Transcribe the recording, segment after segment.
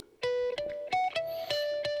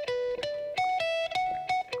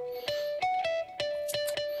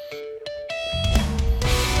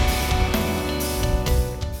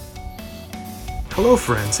Hello,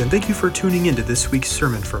 friends, and thank you for tuning in to this week's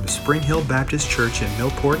sermon from Spring Hill Baptist Church in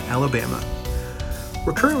Millport, Alabama.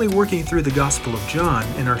 We're currently working through the Gospel of John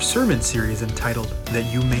in our sermon series entitled, That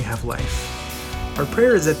You May Have Life. Our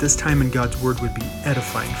prayer is that this time in God's Word would be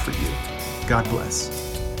edifying for you. God bless.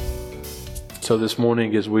 So this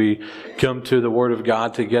morning, as we come to the Word of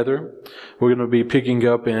God together, we're going to be picking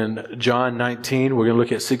up in John 19. We're going to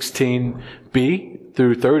look at 16b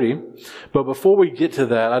through 30. But before we get to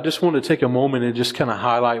that, I just want to take a moment and just kind of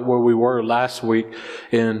highlight where we were last week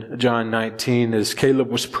in John 19 as Caleb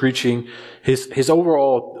was preaching. His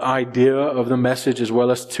overall idea of the message, as well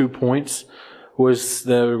as 2 points, was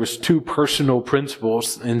there was 2 personal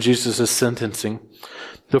principles in Jesus' sentencing.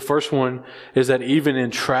 The first one is that even in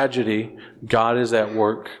tragedy, God is at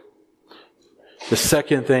work. The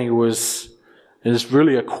second thing was, and it's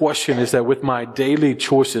really a question, is that with my daily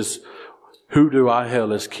choices, who do I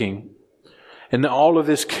hail as king? And all of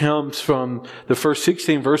this comes from the first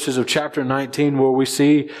 16 verses of chapter 19, where we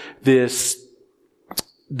see this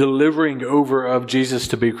delivering over of Jesus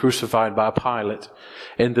to be crucified by Pilate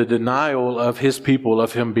and the denial of his people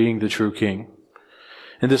of him being the true king.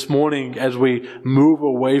 And this morning, as we move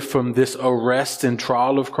away from this arrest and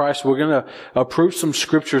trial of Christ, we're going to approach some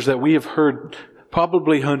scriptures that we have heard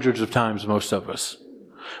probably hundreds of times, most of us.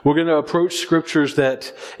 We're going to approach scriptures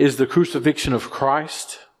that is the crucifixion of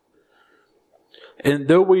Christ. And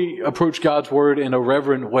though we approach God's Word in a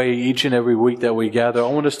reverent way each and every week that we gather, I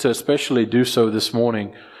want us to especially do so this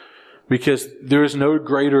morning, because there is no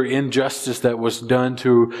greater injustice that was done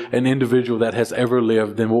to an individual that has ever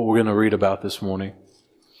lived than what we're going to read about this morning.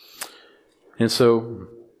 And so,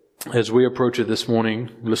 as we approach it this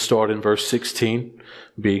morning, let's start in verse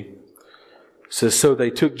 16b. It says, So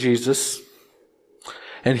they took Jesus,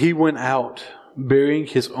 and he went out, bearing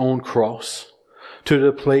his own cross, to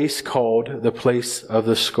the place called the place of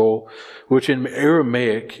the skull, which in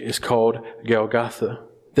Aramaic is called Golgotha.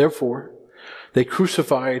 Therefore, they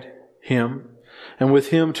crucified him, and with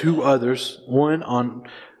him 2 others, one on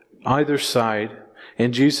either side,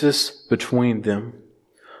 and Jesus between them.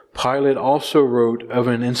 Pilate also wrote of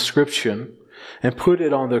an inscription and put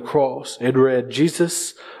it on the cross. It read,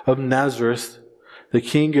 Jesus of Nazareth, the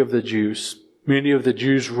King of the Jews. Many of the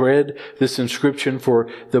Jews read this inscription, for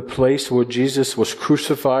the place where Jesus was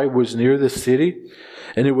crucified was near the city,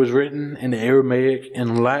 and it was written in Aramaic,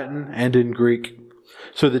 in Latin, and in Greek.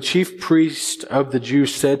 So the chief priest of the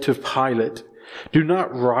Jews said to Pilate, Do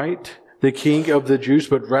not write the King of the Jews,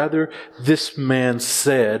 but rather this man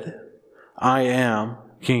said, I am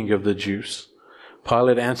King of the Jews.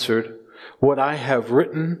 Pilate answered, What I have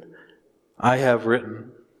written, I have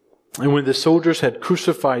written. And when the soldiers had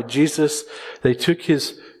crucified Jesus, they took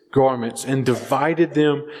his garments and divided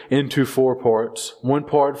them into 4 parts, 1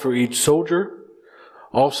 part for each soldier,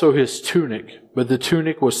 also his tunic. But the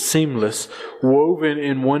tunic was seamless, woven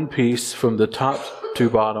in one piece from the top to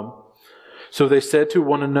bottom. So they said to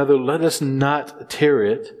one another, Let us not tear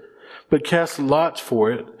it, but cast lots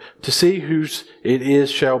for it, to see whose it is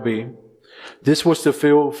shall be. This was to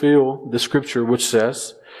fulfill the scripture which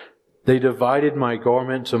says, They divided my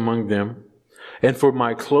garments among them, and for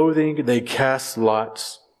my clothing they cast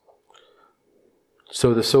lots.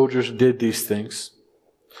 So the soldiers did these things.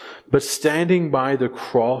 But standing by the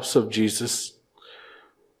cross of Jesus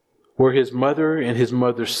were his mother and his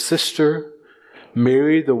mother's sister,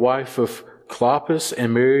 Mary, the wife of Clopas,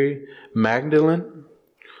 and Mary Magdalene.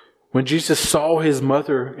 When Jesus saw his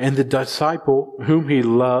mother and the disciple whom he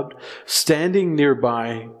loved standing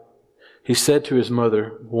nearby, he said to his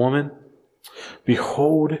mother, Woman,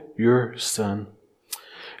 behold your son.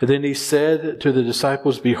 And then he said to the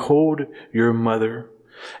disciples, Behold your mother.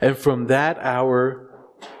 And from that hour,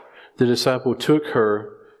 the disciple took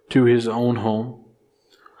her to his own home.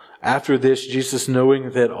 After this, Jesus,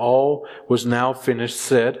 knowing that all was now finished,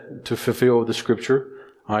 said, to fulfill the scripture,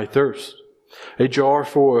 I thirst. A jar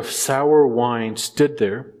full of sour wine stood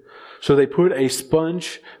there. So they put a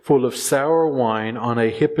sponge full of sour wine on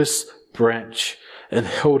a hippus branch and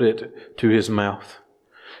held it to his mouth.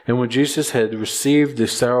 And when Jesus had received the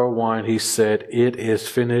sour wine, he said, It is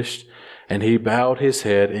finished. And he bowed his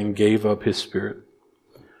head and gave up his spirit.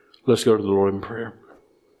 Let's go to the Lord in prayer.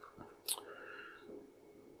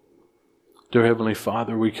 Dear Heavenly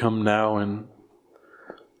Father, we come now, and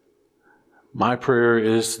my prayer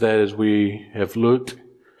is that as we have looked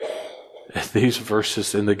at these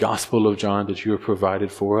verses in the Gospel of John that you have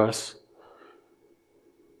provided for us,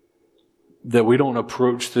 that we don't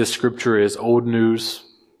approach this scripture as old news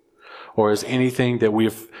or as anything that we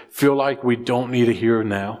feel like we don't need to hear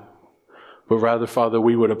now, but rather, Father,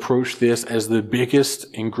 we would approach this as the biggest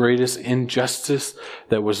and greatest injustice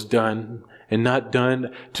that was done, and not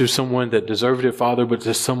done to someone that deserved it, Father, but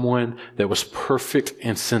to someone that was perfect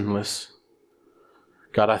and sinless.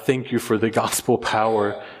 God, I thank you for the gospel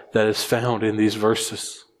power that is found in these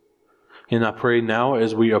verses. And I pray now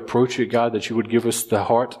as we approach it, God, that you would give us the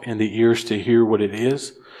heart and the ears to hear what it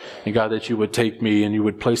is. And God, that you would take me and you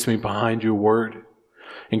would place me behind your word.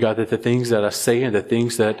 And God, that the things that I say and the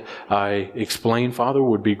things that I explain, Father,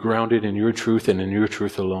 would be grounded in your truth and in your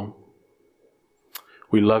truth alone.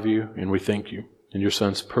 We love you and we thank you in your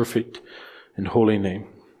Son's perfect and holy name.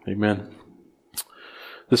 Amen.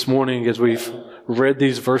 This morning, as we've read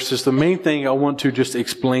these verses, the main thing I want to just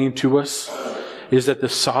explain to us is that the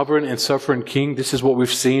sovereign and suffering King, this is what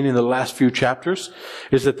we've seen in the last few chapters,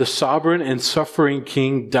 is that the sovereign and suffering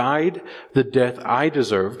King died the death I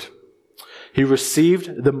deserved. He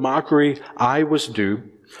received the mockery I was due,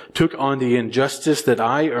 took on the injustice that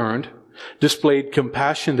I earned, displayed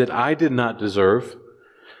compassion that I did not deserve,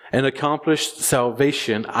 and accomplished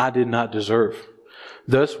salvation I did not deserve.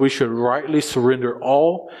 Thus, we should rightly surrender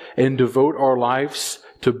all and devote our lives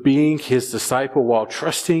to being his disciple while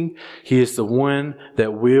trusting he is the one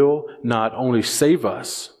that will not only save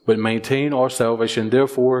us, but maintain our salvation.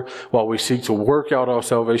 Therefore, while we seek to work out our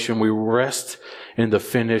salvation, we rest in the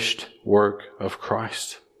finished work of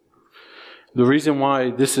Christ. The reason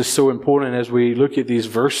why this is so important as we look at these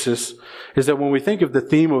verses is that when we think of the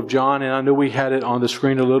theme of John, and I know we had it on the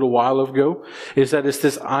screen a little while ago, is that it's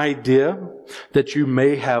this idea that you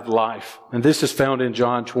may have life. And this is found in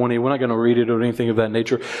John 20. We're not going to read it or anything of that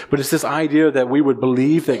nature, but it's this idea that we would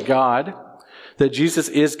believe that Jesus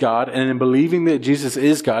is God, and in believing that Jesus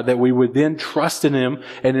is God, that we would then trust in him,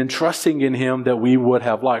 and in trusting in him that we would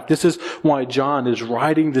have life. This is why John is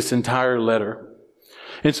writing this entire letter.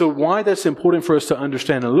 And so why that's important for us to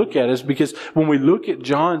understand and look at is because when we look at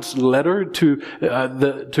John's letter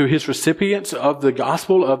to his recipients of the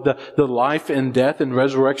gospel of the life and death and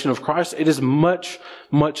resurrection of Christ, it is much,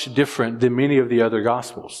 much different than many of the other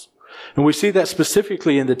gospels. And we see that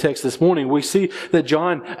specifically in the text this morning. We see that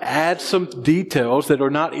John adds some details that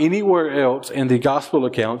are not anywhere else in the gospel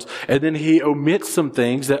accounts, and then he omits some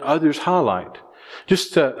things that others highlight.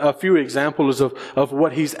 Just a few examples of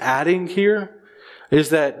what he's adding here is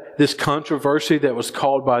that this controversy that was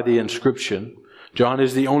called by the inscription. John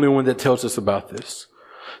is the only one that tells us about this.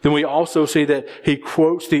 Then we also see that he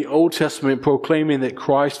quotes the Old Testament proclaiming that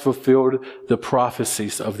Christ fulfilled the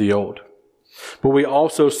prophecies of the Old. But we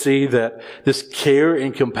also see that this care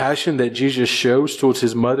and compassion that Jesus shows towards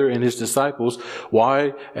his mother and his disciples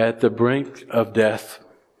while at the brink of death.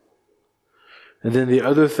 And then the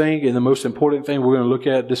other thing, and the most important thing we're going to look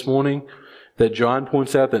at this morning, that John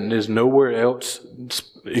points out that is nowhere else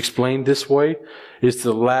explained this way, is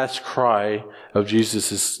the last cry of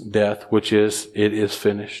Jesus' death, which is, "It is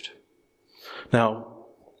finished." Now,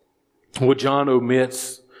 what John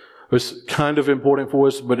omits was kind of important for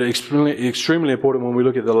us, but extremely important when we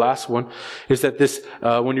look at the last one, is that this,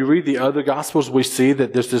 when you read the other Gospels, we see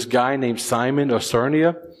that there's this guy named Simon of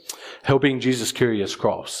Cyrene helping Jesus carry his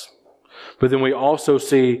cross. But then we also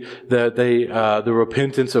see that the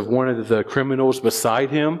repentance of one of the criminals beside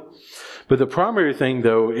him. But the primary thing,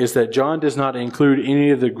 though, is that John does not include any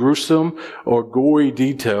of the gruesome or gory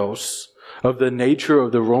details of the nature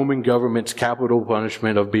of the Roman government's capital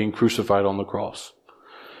punishment of being crucified on the cross.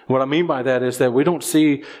 What I mean by that is that we don't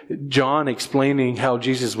see John explaining how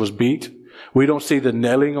Jesus was beat. We don't see the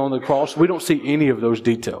nailing on the cross. We don't see any of those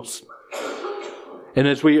details. And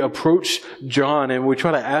as we approach John and we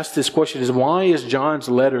try to ask this question, is why is John's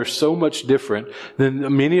letter so much different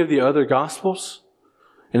than many of the other Gospels?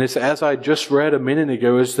 And it's, as I just read a minute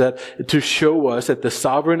ago, is that to show us that the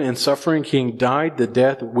sovereign and suffering King died the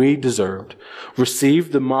death we deserved,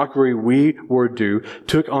 received the mockery we were due,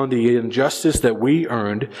 took on the injustice that we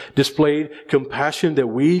earned, displayed compassion that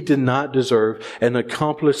we did not deserve, and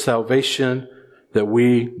accomplished salvation that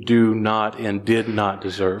we do not and did not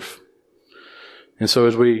deserve. And so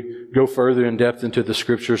as we go further in depth into the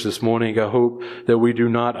scriptures this morning, I hope that we do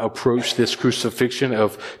not approach this crucifixion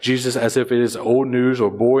of Jesus as if it is old news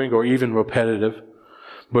or boring or even repetitive,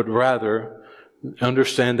 but rather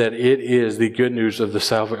understand that it is the good news of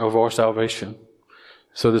our salvation.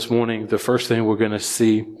 So this morning, the first thing we're going to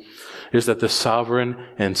see is that the sovereign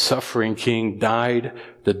and suffering King died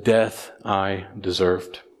the death I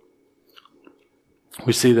deserved.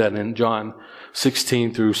 We see that in John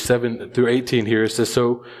 16 through 18 here. It says,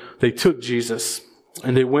 "So they took Jesus,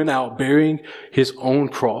 and they went out bearing his own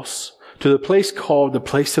cross to the place called the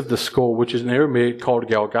place of the skull, which is in Aramaic called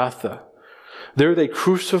Golgotha. There they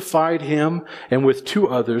crucified him, and with two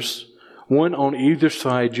others, one on either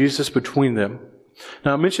side, Jesus between them.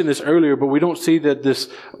 Now, I mentioned this earlier, but we don't see that this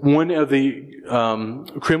one of the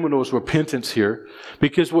criminals' repentance here,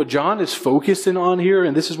 because what John is focusing on here,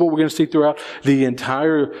 and this is what we're going to see throughout the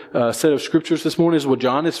entire set of scriptures this morning, is what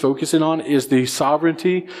John is focusing on is the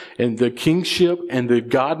sovereignty and the kingship and the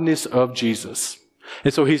godness of Jesus.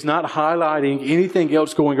 And so he's not highlighting anything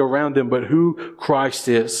else going around them but who Christ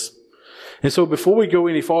is. And so before we go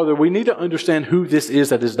any farther, we need to understand who this is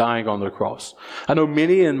that is dying on the cross. I know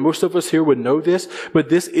many and most of us here would know this, but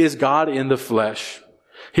this is God in the flesh.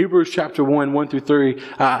 Hebrews chapter 1, 1 through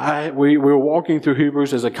 3. We were walking through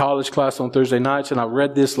Hebrews as a college class on Thursday nights, and I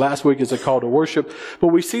read this last week as a call to worship. But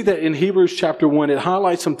we see that in Hebrews chapter 1, it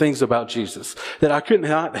highlights some things about Jesus that I couldn't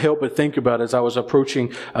help but think about as I was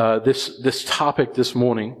approaching this topic this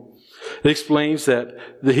morning. It explains that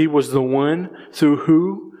he was the one through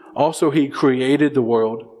who also he created the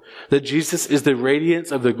world. That Jesus is the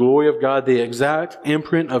radiance of the glory of God, the exact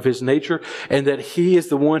imprint of his nature, and that he is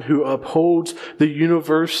the one who upholds the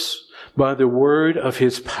universe by the word of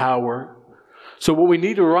his power. So what we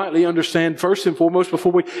need to rightly understand first and foremost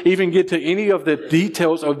before we even get to any of the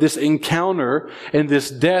details of this encounter and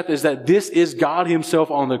this death is that this is God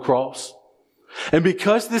himself on the cross. And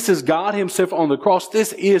because this is God himself on the cross,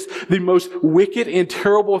 this is the most wicked and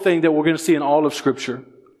terrible thing that we're going to see in all of Scripture.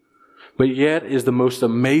 But yet is the most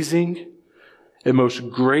amazing and most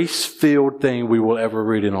grace-filled thing we will ever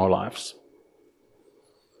read in our lives.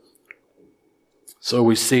 So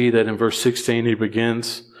we see that in verse 16 he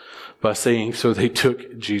begins by saying, so they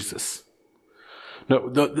took Jesus. Now,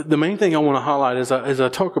 the main thing I want to highlight as I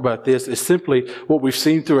talk about this is simply what we've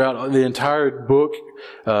seen throughout the entire book,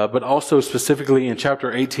 but also specifically in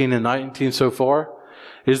chapter 18 and 19 so far,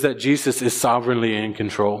 is that Jesus is sovereignly in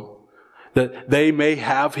control. That they may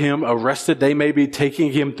have him arrested. They may be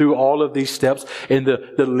taking him through all of these steps in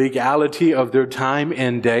the legality of their time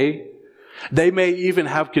and day. They may even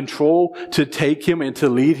have control to take him and to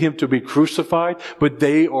lead him to be crucified, but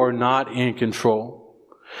they are not in control.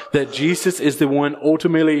 That Jesus is the one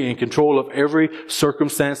ultimately in control of every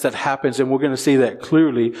circumstance that happens. And we're going to see that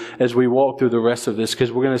clearly as we walk through the rest of this,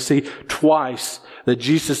 because we're going to see twice that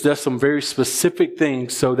Jesus does some very specific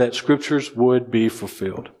things so that scriptures would be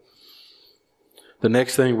fulfilled. The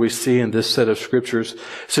next thing we see in this set of scriptures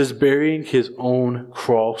says, bearing his own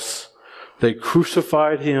cross, they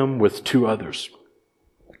crucified him with two others.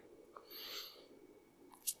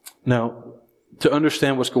 Now, to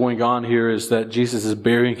understand what's going on here is that Jesus is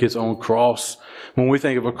bearing his own cross. When we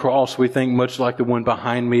think of a cross, we think much like the one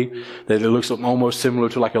behind me, that it looks almost similar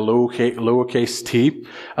to like a lowercase t.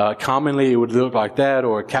 Commonly, it would look like that,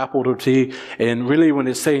 or a capital T. And really, when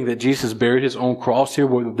it's saying that Jesus buried his own cross here,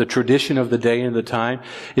 the tradition of the day and the time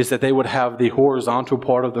is that they would have the horizontal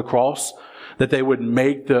part of the cross, that they would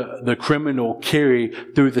make the criminal carry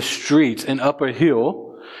through the streets and up a hill.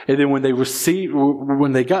 And then when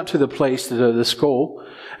they got to the place, the skull,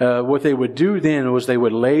 what they would do then was they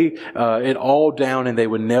would lay it all down and they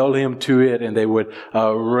would nail him to it and they would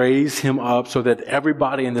raise him up so that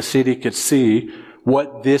everybody in the city could see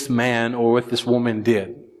what this man or what this woman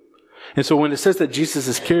did. And so when it says that Jesus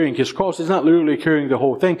is carrying his cross, he's not literally carrying the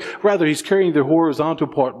whole thing. Rather, he's carrying the horizontal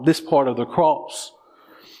part, this part of the cross.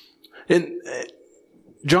 And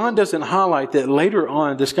John doesn't highlight that later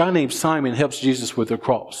on, this guy named Simon helps Jesus with the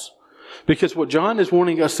cross. Because what John is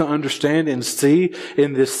wanting us to understand and see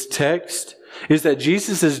in this text is that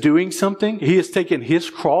Jesus is doing something. He has taken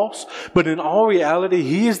his cross, but in all reality,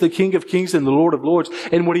 he is the King of Kings and the Lord of Lords.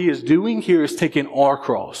 And what he is doing here is taking our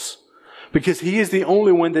cross. Because he is the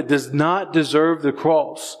only one that does not deserve the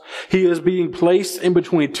cross. He is being placed in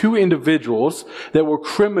between two individuals that were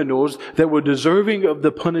criminals, that were deserving of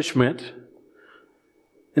the punishment.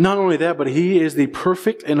 And not only that, but he is the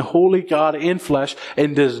perfect and holy God in flesh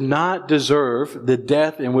and does not deserve the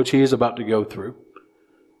death in which he is about to go through.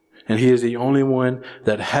 And he is the only one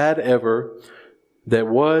that had ever, that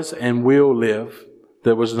was and will live,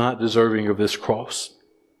 that was not deserving of this cross.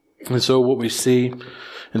 And so what we see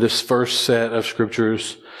in this first set of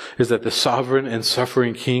scriptures is that the sovereign and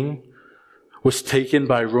suffering king was taken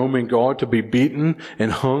by Roman guard to be beaten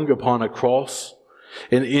and hung upon a cross.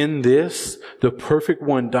 And in this, the perfect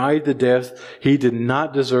one died the death he did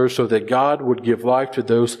not deserve so that God would give life to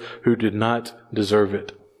those who did not deserve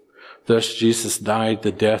it. Thus, Jesus died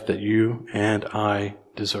the death that you and I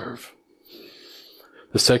deserve.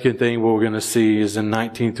 The second thing we're going to see is in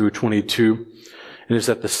 19 through 22. It is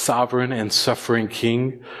that the sovereign and suffering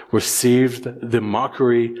king received the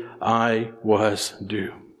mockery I was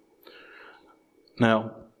due.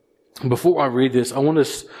 Now, Before I read this, I want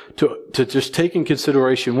us to just take in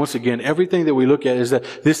consideration, once again, everything that we look at is that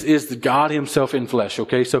this is God himself in flesh,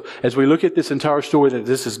 okay? So as we look at this entire story, that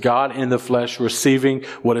this is God in the flesh receiving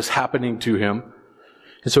what is happening to him.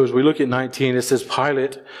 And so as we look at 19, it says,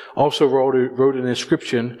 Pilate also wrote an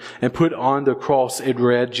inscription and put on the cross, it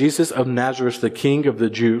read, Jesus of Nazareth, the King of the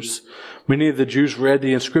Jews. Many of the Jews read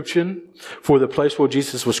the inscription, for the place where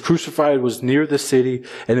Jesus was crucified was near the city,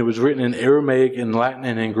 and it was written in Aramaic, in Latin,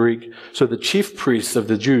 and in Greek. So the chief priests of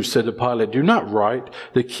the Jews said to Pilate, do not write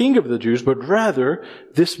the King of the Jews, but rather,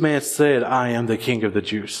 this man said, I am the King of the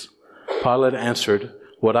Jews. Pilate answered,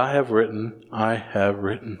 what I have written, I have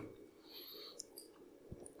written.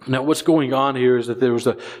 Now, what's going on here is that there was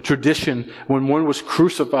a tradition when one was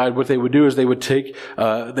crucified. What they would do is they would take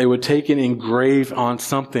and engrave on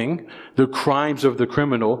something the crimes of the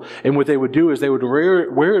criminal, and what they would do is they would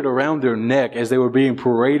wear it around their neck as they were being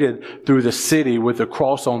paraded through the city with the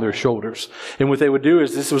cross on their shoulders. And what they would do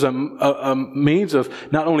is this was a means of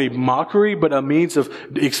not only mockery, but a means of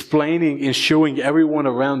explaining and showing everyone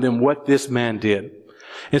around them what this man did.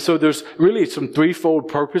 And so there's really some threefold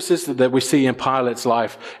purposes that we see in Pilate's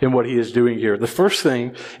life and what he is doing here. The first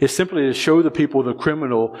thing is simply to show the people the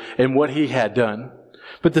criminal and what he had done.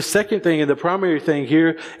 But the second thing and the primary thing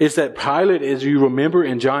here is that Pilate, as you remember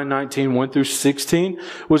in John 19, 1 through 16,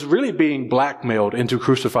 was really being blackmailed into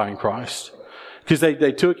crucifying Christ. Because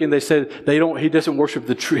they took and they said he doesn't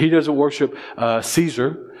worship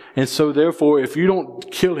Caesar. And so therefore, if you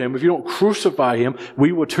don't kill him, if you don't crucify him,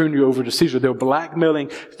 we will turn you over to Caesar. They're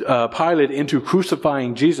blackmailing Pilate into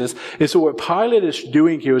crucifying Jesus. And so what Pilate is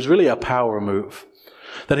doing here is really a power move.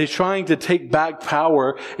 That he's trying to take back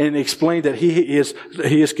power and explain that he is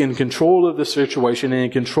in control of the situation and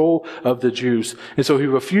in control of the Jews. And so he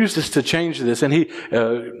refuses to change this, and he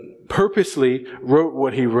purposely wrote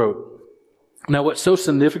what he wrote. Now, what's so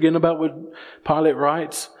significant about what Pilate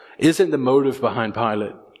writes isn't the motive behind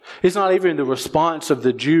Pilate. It's not even the response of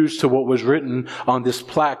the Jews to what was written on this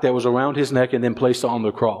plaque that was around his neck and then placed on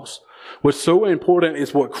the cross. What's so important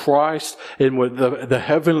is what Christ and what the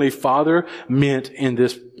Heavenly Father meant in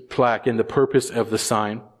this plaque and the purpose of the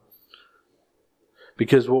sign.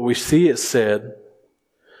 Because what we see it said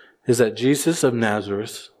is that Jesus of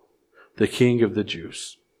Nazareth, the King of the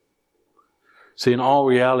Jews. See, in all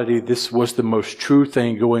reality, this was the most true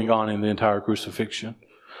thing going on in the entire crucifixion.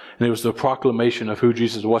 And it was the proclamation of who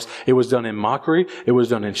Jesus was. It was done in mockery. It was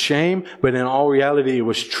done in shame. But in all reality, it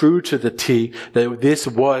was true to the T that this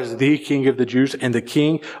was the King of the Jews and the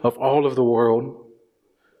King of all of the world.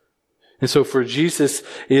 And so for Jesus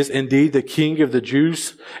is indeed the King of the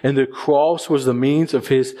Jews, and the cross was the means of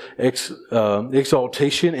his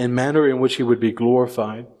exaltation and manner in which he would be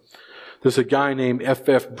glorified. There's a guy named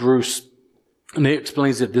F.F. Bruce, and he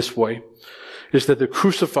explains it this way. Is that the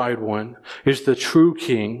crucified one is the true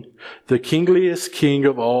king, the kingliest king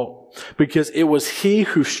of all, because it was he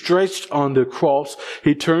who stretched on the cross.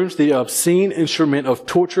 He turns the obscene instrument of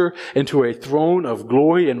torture into a throne of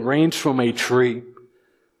glory and reigns from a tree.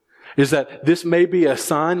 Is that this may be a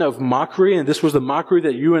sign of mockery, and this was the mockery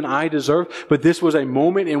that you and I deserve, but this was a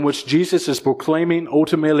moment in which Jesus is proclaiming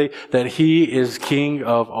ultimately that he is king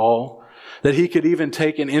of all, that he could even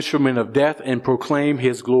take an instrument of death and proclaim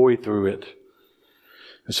his glory through it.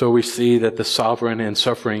 And so we see that the sovereign and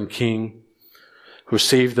suffering King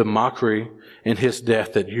received the mockery in his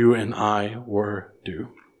death that you and I were due.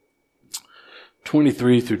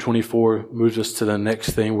 23 through 24 moves us to the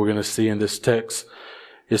next thing we're going to see in this text,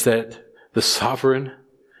 is that the sovereign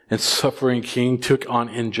and suffering King took on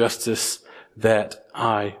injustice that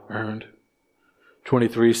I earned.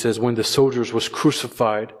 23 says, when the soldiers was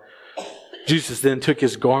crucified, Jesus then took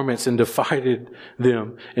his garments and divided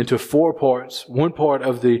them into 4 parts, one part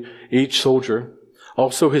of each soldier,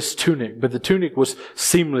 also his tunic. But the tunic was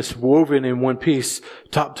seamless, woven in one piece,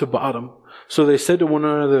 top to bottom. So they said to one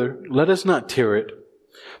another, let us not tear it,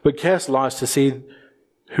 but cast lots to see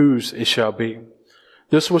whose it shall be.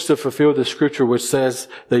 This was to fulfill the scripture which says,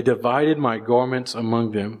 they divided my garments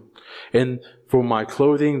among them, and for my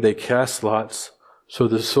clothing they cast lots. So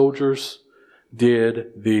the soldiers did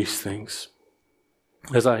these things.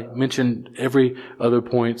 As I mentioned every other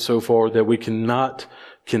point so far, that we cannot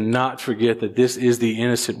forget that this is the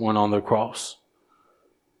innocent one on the cross.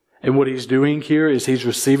 And what he's doing here is he's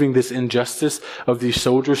receiving this injustice of these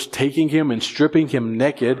soldiers, taking him and stripping him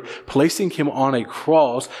naked, placing him on a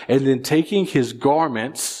cross, and then taking his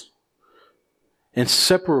garments and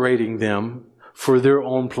separating them for their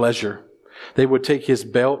own pleasure. They would take his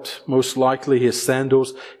belt, most likely his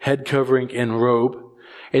sandals, head covering, and robe,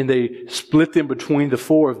 and they split them between the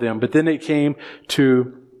 4 of them. But then it came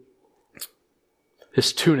to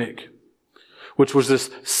his tunic, which was this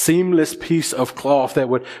seamless piece of cloth that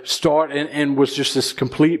would start and was just this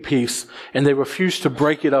complete piece. And they refused to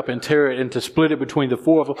break it up and tear it and to split it between the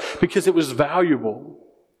four of them because it was valuable.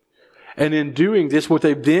 And in doing this, what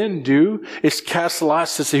they then do is cast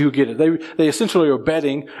lots to see who get it. They essentially are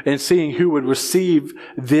betting and seeing who would receive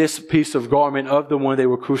this piece of garment of the one they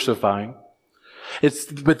were crucifying.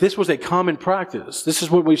 But this was a common practice. This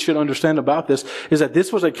is what we should understand about this, is that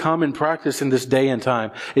this was a common practice in this day and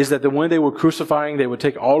time, is that the one they were crucifying, they would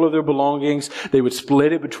take all of their belongings, they would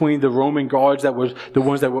split it between the Roman guards that were the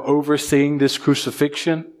ones that were overseeing this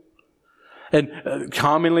crucifixion. And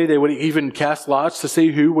commonly they would even cast lots to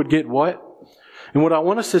see who would get what. And what I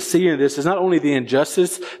want us to see in this is not only the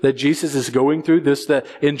injustice that Jesus is going through, the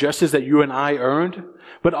injustice that you and I earned,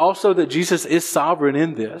 but also that Jesus is sovereign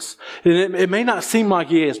in this. And it may not seem like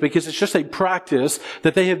he is, because it's just a practice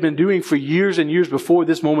that they have been doing for years and years before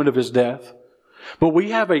this moment of his death. But we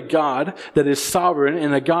have a God that is sovereign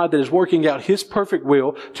and a God that is working out his perfect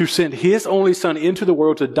will to send his only son into the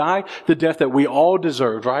world to die the death that we all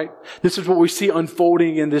deserved, right? This is what we see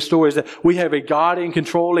unfolding in this story, is that we have a God in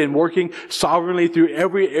control and working sovereignly through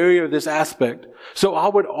every area of this aspect. So I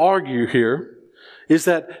would argue here is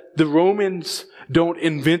that the Romans don't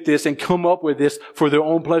invent this and come up with this for their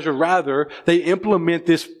own pleasure. Rather, they implement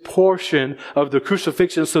this portion of the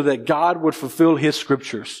crucifixion so that God would fulfill his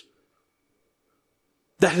scriptures.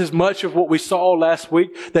 That is much of what we saw last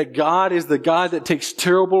week, that God is the God that takes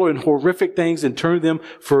terrible and horrific things and turns them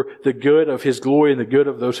for the good of his glory and the good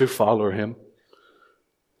of those who follow him.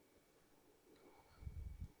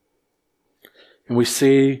 And we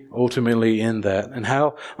see ultimately in that, and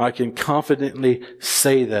how I can confidently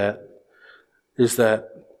say that, is that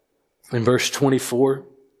in verse 24,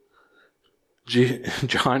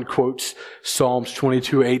 John quotes Psalms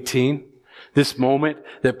 22:18. This moment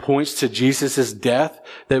that points to Jesus' death,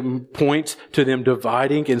 that points to them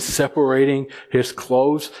dividing and separating his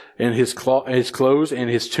clothes and his clothes and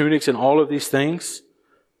his tunics and all of these things,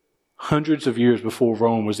 hundreds of years before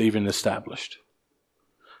Rome was even established.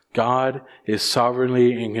 God is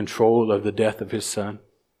sovereignly in control of the death of his son.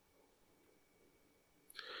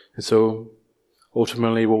 And so,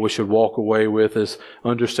 ultimately, what we should walk away with is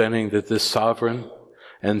understanding that this sovereign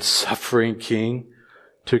and suffering King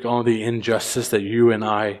took on the injustice that you and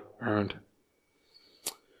I earned.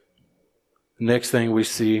 The next thing we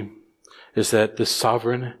see is that the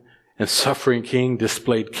sovereign and suffering King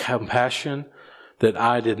displayed compassion that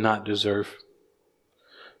I did not deserve.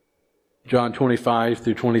 John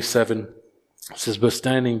 25-27 says, "But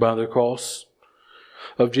standing by the cross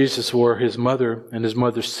of Jesus were his mother and his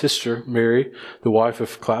mother's sister, Mary, the wife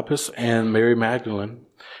of Clopas, and Mary Magdalene.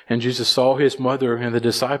 And Jesus saw his mother and the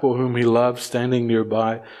disciple whom he loved standing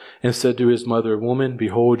nearby, and said to his mother, 'Woman,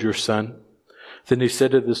 behold your son.' Then he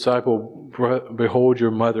said to the disciple, 'Behold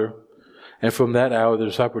your mother.' And from that hour the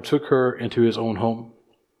disciple took her into his own home."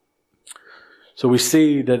 So we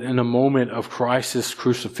see that in a moment of Christ's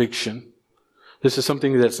crucifixion, this is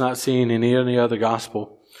something that's not seen in any other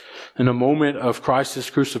gospel. In a moment of Christ's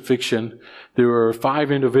crucifixion, there are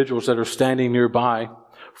 5 individuals that are standing nearby,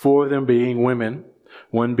 4 of them being women,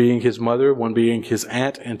 one being his mother, one being his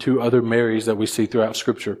aunt, and 2 other Marys that we see throughout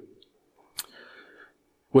Scripture.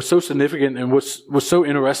 What's so significant and what's so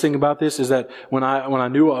interesting about this is that when I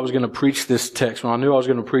knew I was going to preach this text, when I knew I was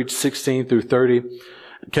going to preach 16-30,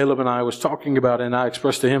 Caleb and I was talking about it, and I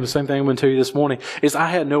expressed to him the same thing I'm going to tell you this morning, is I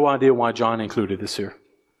had no idea why John included this here.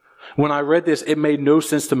 When I read this, it made no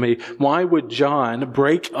sense to me. Why would John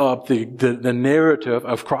break up the narrative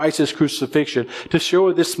of Christ's crucifixion to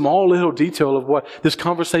show this small little detail of what this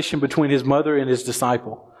conversation between his mother and his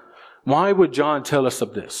disciple? Why would John tell us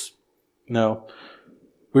of this? No,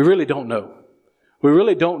 we really don't know. We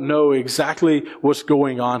really don't know exactly what's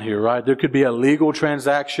going on here, right? There could be a legal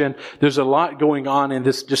transaction. There's a lot going on in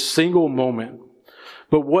this just single moment.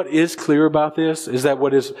 But what is clear about this is that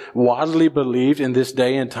what is widely believed in this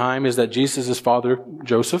day and time is that Jesus' father,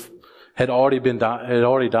 Joseph, had already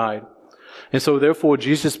died. And so therefore,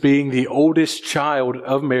 Jesus, being the oldest child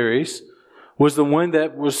of Mary's, was the one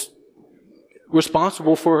that was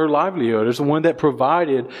responsible for her livelihood. It was the one that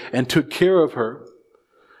provided and took care of her.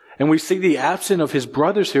 And we see the absence of his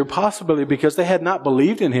brothers here, possibly because they had not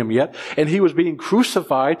believed in him yet, and he was being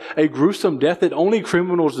crucified, a gruesome death that only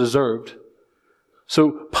criminals deserved.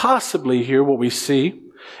 So possibly here what we see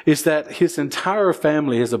is that his entire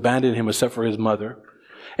family has abandoned him except for his mother.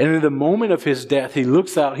 And in the moment of his death, he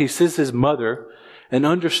looks out, he sees his mother, and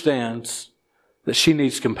understands that she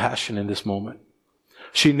needs compassion in this moment.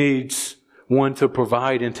 She needs one to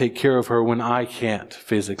provide and take care of her when I can't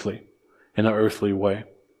physically in an earthly way.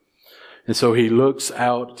 And so he looks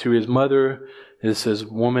out to his mother and says,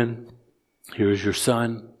 "Woman, here is your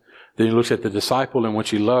son." Then he looks at the disciple in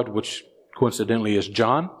which he loved, which coincidentally is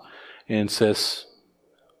John, and says,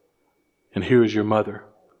 "And here is your mother."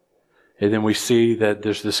 And then we see that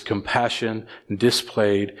there's this compassion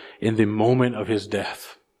displayed in the moment of his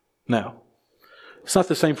death. Now, it's not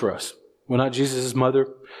the same for us. We're not Jesus' mother.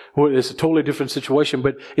 It's a totally different situation.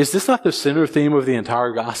 But is this not the center theme of the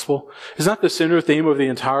entire gospel? Is not the center theme of the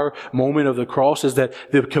entire moment of the cross is that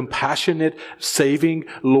the compassionate, saving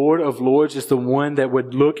Lord of Lords is the one that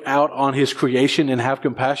would look out on his creation and have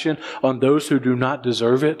compassion on those who do not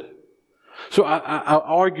deserve it? So I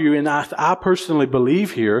argue, and I personally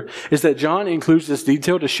believe here, is that John includes this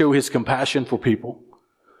detail to show his compassion for people.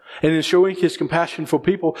 And in showing his compassion for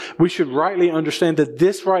people, we should rightly understand that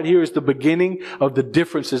this right here is the beginning of the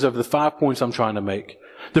differences of the 5 points I'm trying to make.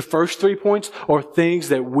 The first 3 points are things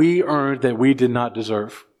that we earned that we did not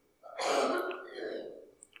deserve.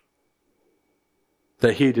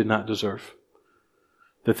 That he did not deserve.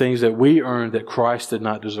 The things that we earned that Christ did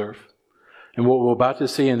not deserve. And what we're about to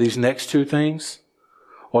see in these next 2 things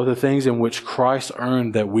are the things in which Christ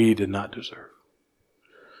earned that we did not deserve.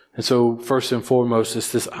 And so, first and foremost,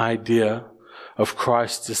 is this idea of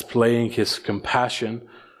Christ displaying his compassion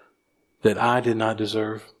that I did not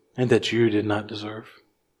deserve and that you did not deserve.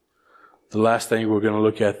 The last thing we're going to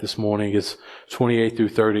look at this morning is 28 through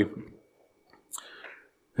 30.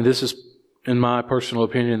 And this is, in my personal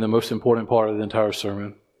opinion, the most important part of the entire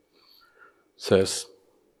sermon. It says,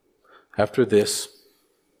 "After this,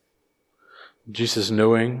 Jesus,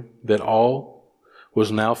 knowing that all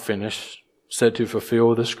was now finished, said to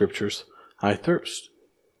fulfill the scriptures, 'I thirst.'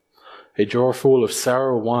 A jar full of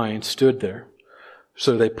sour wine stood there.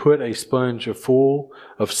 So they put a sponge full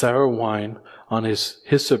of sour wine on his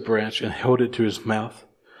hyssop branch and held it to his mouth.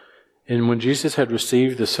 And when Jesus had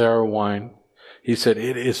received the sour wine, he said,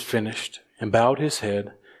 'It is finished,' and bowed his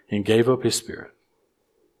head and gave up his spirit."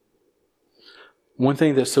 One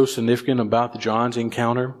thing that's so significant about John's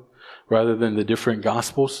encounter, rather than the different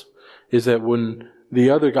Gospels, is that when the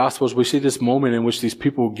other Gospels, we see this moment in which these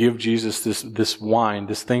people give Jesus this wine,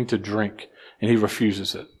 this thing to drink, and he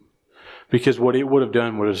refuses it. Because what it would have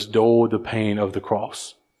done was dulled the pain of the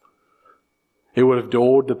cross. It would have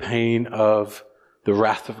dulled the pain of the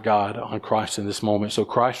wrath of God on Christ in this moment. So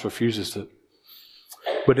Christ refuses it.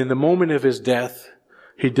 But in the moment of his death,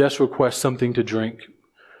 he does request something to drink.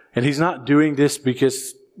 And he's not doing this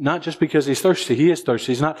not just because he's thirsty. He is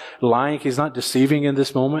thirsty. He's not lying. He's not deceiving in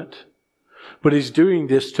this moment. But he's doing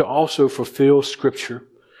this to also fulfill Scripture.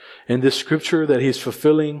 And this Scripture that he's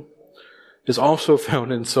fulfilling is also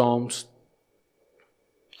found in Psalms.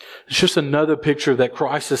 It's just another picture that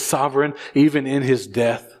Christ is sovereign even in his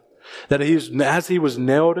death. That as he was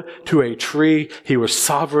nailed to a tree, he was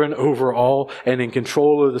sovereign over all and in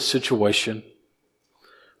control of the situation.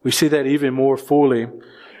 We see that even more fully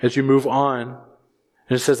as you move on.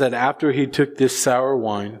 And it says that after he took this sour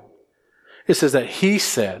wine, it says that he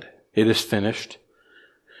said, "It is finished,"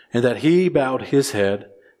 and that he bowed his head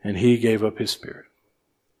and he gave up his spirit.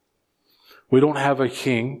 We don't have a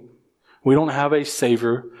king. We don't have a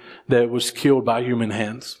savior that was killed by human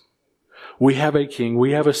hands. We have a king.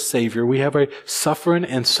 We have a savior. We have a suffering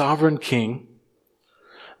and sovereign king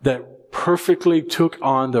that perfectly took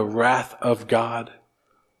on the wrath of God.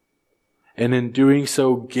 And in doing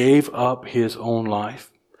so, gave up his own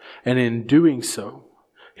life. And in doing so,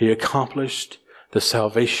 he accomplished the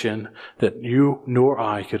salvation that you nor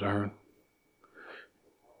I could earn.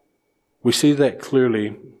 We see that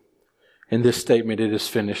clearly in this statement, "It is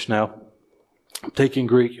finished." Now, I'm taking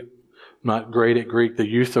Greek. I'm not great at Greek. The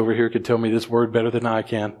youth over here could tell me this word better than I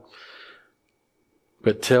can.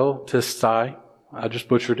 But testai, I just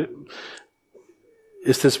butchered it.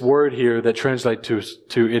 It's this word here that translates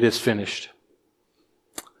to "it is finished."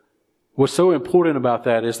 What's so important about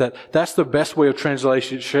that is that that's the best way of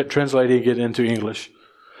translating it into English.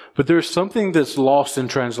 But there's something that's lost in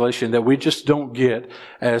translation that we just don't get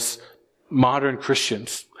as modern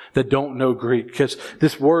Christians that don't know Greek. Because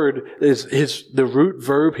this word is the root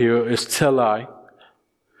verb here is telai.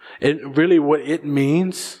 And really what it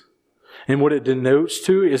means and what it denotes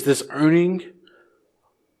to is this earning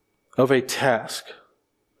of a task.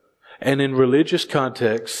 And in religious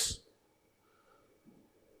contexts,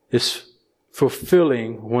 is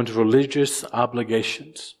fulfilling one's religious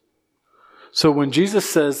obligations. So when Jesus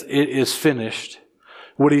says "it is finished,"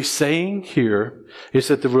 what he's saying here is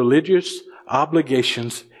that the religious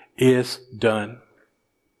obligations is done.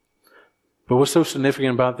 But what's so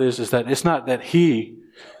significant about this is that it's not that he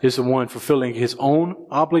is the one fulfilling his own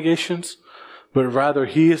obligations, but rather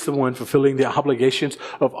He is the one fulfilling the obligations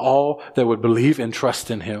of all that would believe and trust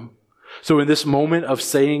in Him. So in this moment of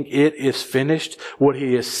saying it is finished, what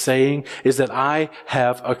He is saying is that I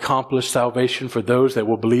have accomplished salvation for those that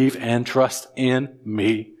will believe and trust in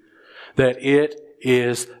me. That it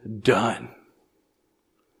is done.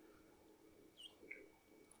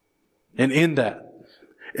 And in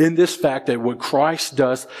this fact that what Christ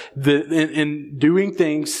does, in doing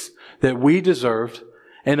things that we deserved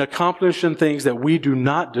and accomplishing things that we do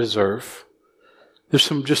not deserve, there's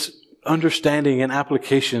some just understanding and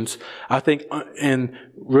applications, I think, in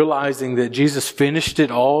realizing that Jesus finished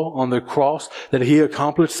it all on the cross, that He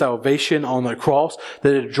accomplished salvation on the cross,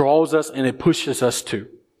 that it draws us and it pushes us to.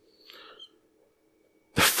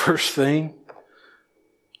 The first thing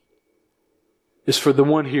is for the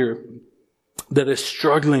one here that is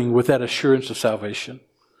struggling with that assurance of salvation.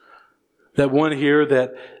 That one here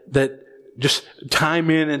that just time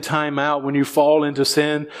in and time out when you fall into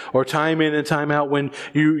sin, or time in and time out when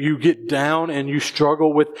you get down and you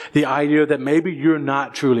struggle with the idea that maybe you're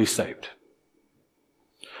not truly saved.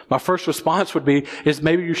 My first response would be, is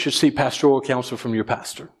maybe you should seek pastoral counsel from your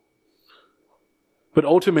pastor. But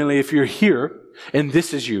ultimately, if you're here, and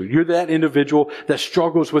this is you're that individual that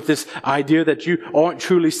struggles with this idea that you aren't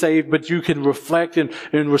truly saved, but you can reflect and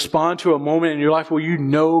respond to a moment in your life where you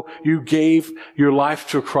know you gave your life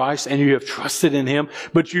to Christ and you have trusted in Him,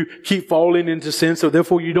 but you keep falling into sin, so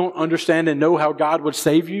therefore you don't understand and know how God would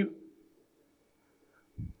save you.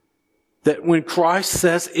 That when Christ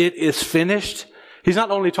says it is finished, He's not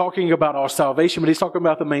only talking about our salvation, but He's talking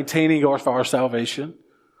about the maintaining of our salvation.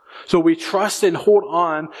 So we trust and hold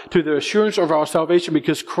on to the assurance of our salvation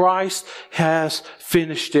because Christ has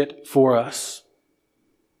finished it for us.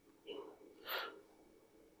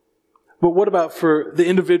 But what about for the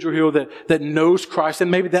individual here that knows Christ,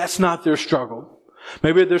 and maybe that's not their struggle?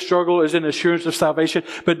 Maybe their struggle is an assurance of salvation,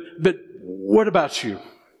 but what about you?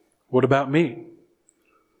 What about me?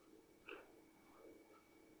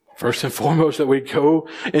 First and foremost, that we go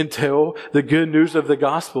and tell the good news of the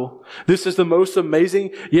gospel. This is the most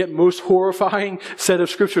amazing, yet most horrifying set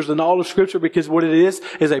of scriptures in all of Scripture, because what it is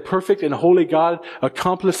a perfect and holy God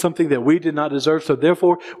accomplished something that we did not deserve. So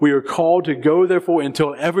therefore, we are called to go, therefore, and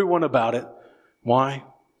tell everyone about it. Why?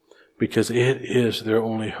 Because it is their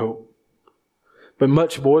only hope. But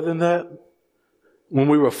much more than that, when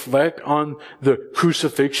we reflect on the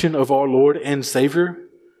crucifixion of our Lord and Savior,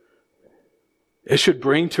 it should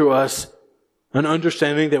bring to us an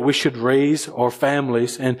understanding that we should raise our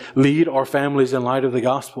families and lead our families in light of the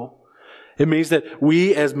gospel. It means that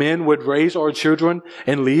we as men would raise our children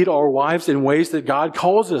and lead our wives in ways that God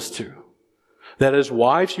calls us to. That as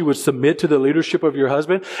wives, you would submit to the leadership of your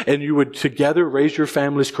husband and you would together raise your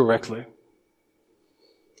families correctly.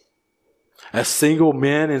 As single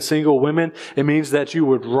men and single women, it means that you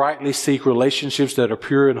would rightly seek relationships that are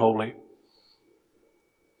pure and holy.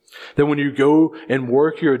 That when you go and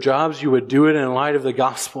work your jobs, you would do it in light of the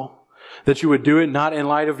gospel. That you would do it not in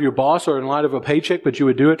light of your boss or in light of a paycheck, but you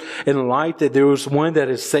would do it in light that there was one that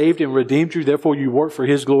has saved and redeemed you. Therefore, you work for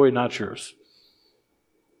His glory, not yours.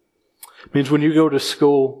 It means when you go to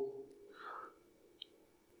school,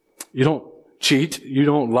 you don't cheat, you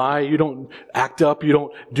don't lie, you don't act up, you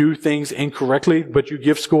don't do things incorrectly, but you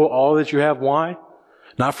give school all that you have. Why?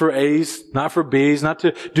 Not for A's, not for B's, not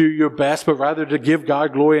to do your best, but rather to give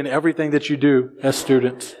God glory in everything that you do as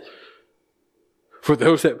students. For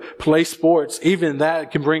those that play sports, even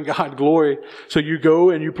that can bring God glory. So you go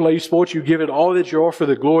and you play sports, you give it all that you are for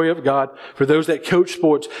the glory of God. For those that coach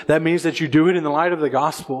sports, that means that you do it in the light of the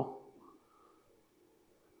gospel.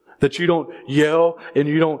 That you don't yell and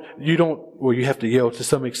you don't, well, you have to yell to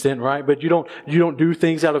some extent, right? But you don't do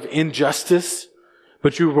things out of injustice.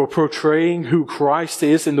 But you are portraying who Christ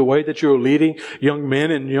is in the way that you're leading young men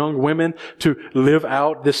and young women to live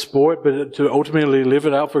out this sport, but to ultimately live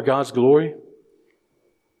it out for God's glory.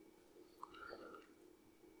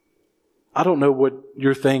 I don't know what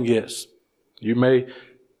your thing is. You may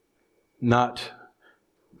not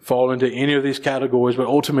fall into any of these categories, but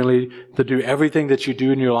ultimately to do everything that you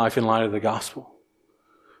do in your life in light of the gospel.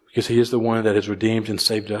 Because He is the one that has redeemed and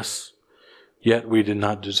saved us, yet we did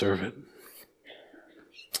not deserve it.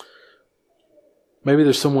 Maybe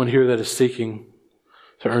there's someone here that is seeking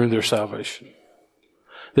to earn their salvation.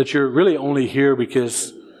 That you're really only here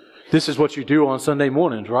because this is what you do on Sunday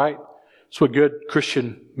mornings, right? It's what good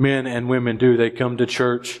Christian men and women do. They come to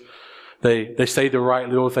church. They say the right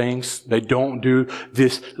little things. They don't do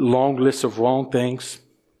this long list of wrong things.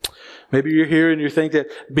 Maybe you're here and you think that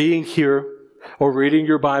being here or reading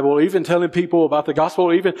your Bible, or even telling people about the gospel,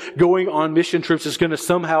 or even going on mission trips is going to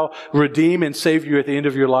somehow redeem and save you at the end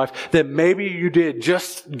of your life, that maybe you did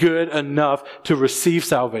just good enough to receive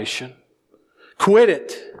salvation. Quit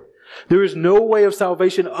it. There is no way of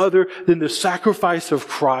salvation other than the sacrifice of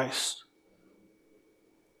Christ.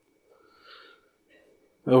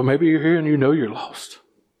 Or maybe you're here and you know you're lost.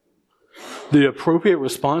 The appropriate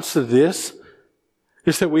response to this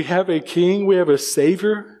is that we have a king, we have a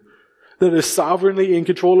savior that is sovereignly in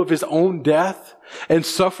control of his own death and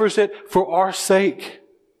suffers it for our sake.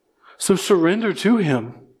 So surrender to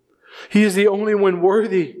him. He is the only one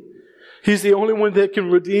worthy. He's the only one that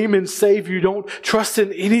can redeem and save you. Don't trust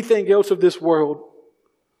in anything else of this world.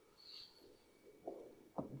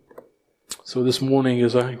 So this morning,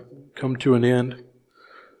 as I come to an end,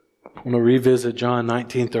 I want to revisit John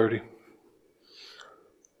 19:30.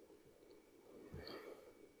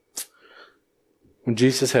 When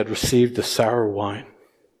Jesus had received the sour wine,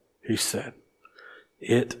 he said,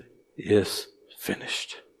 "It is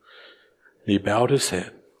finished." And he bowed his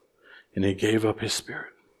head and he gave up his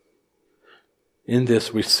spirit. In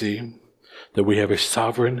this we see that we have a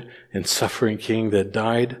sovereign and suffering king that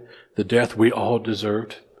died the death we all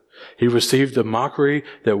deserved. He received the mockery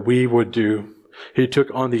that we would do. He took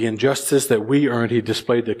on the injustice that we earned. He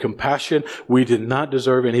displayed the compassion we did not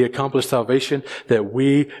deserve, and he accomplished salvation that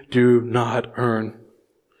we do not earn.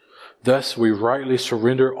 Thus, we rightly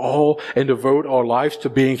surrender all and devote our lives to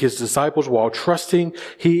being his disciples while trusting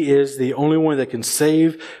he is the only one that can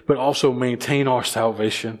save, but also maintain our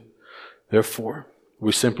salvation. Therefore,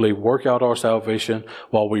 we simply work out our salvation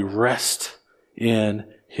while we rest in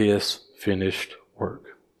his finished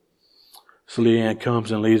work. So Leanne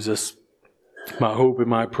comes and leads us. My hope and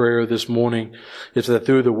my prayer this morning is that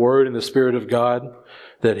through the Word and the Spirit of God,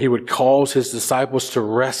 that he would cause his disciples to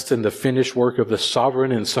rest in the finished work of the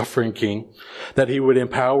sovereign and suffering King, that he would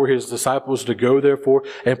empower his disciples to go, therefore,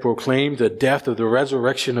 and proclaim the death of the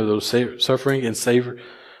resurrection of those suffering and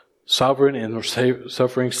sovereign and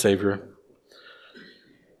suffering Savior,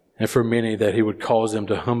 and for many that he would cause them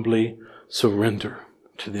to humbly surrender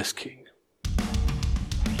to this King.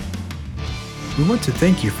 We want to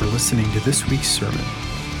thank you for listening to this week's sermon.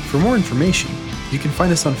 For more information, you can find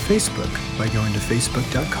us on Facebook by going to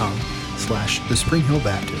facebook.com/The Spring Hill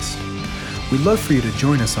Baptist. We'd love for you to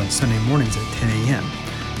join us on Sunday mornings at 10 a.m.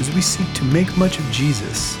 as we seek to make much of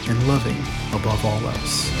Jesus and love him above all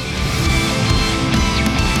else.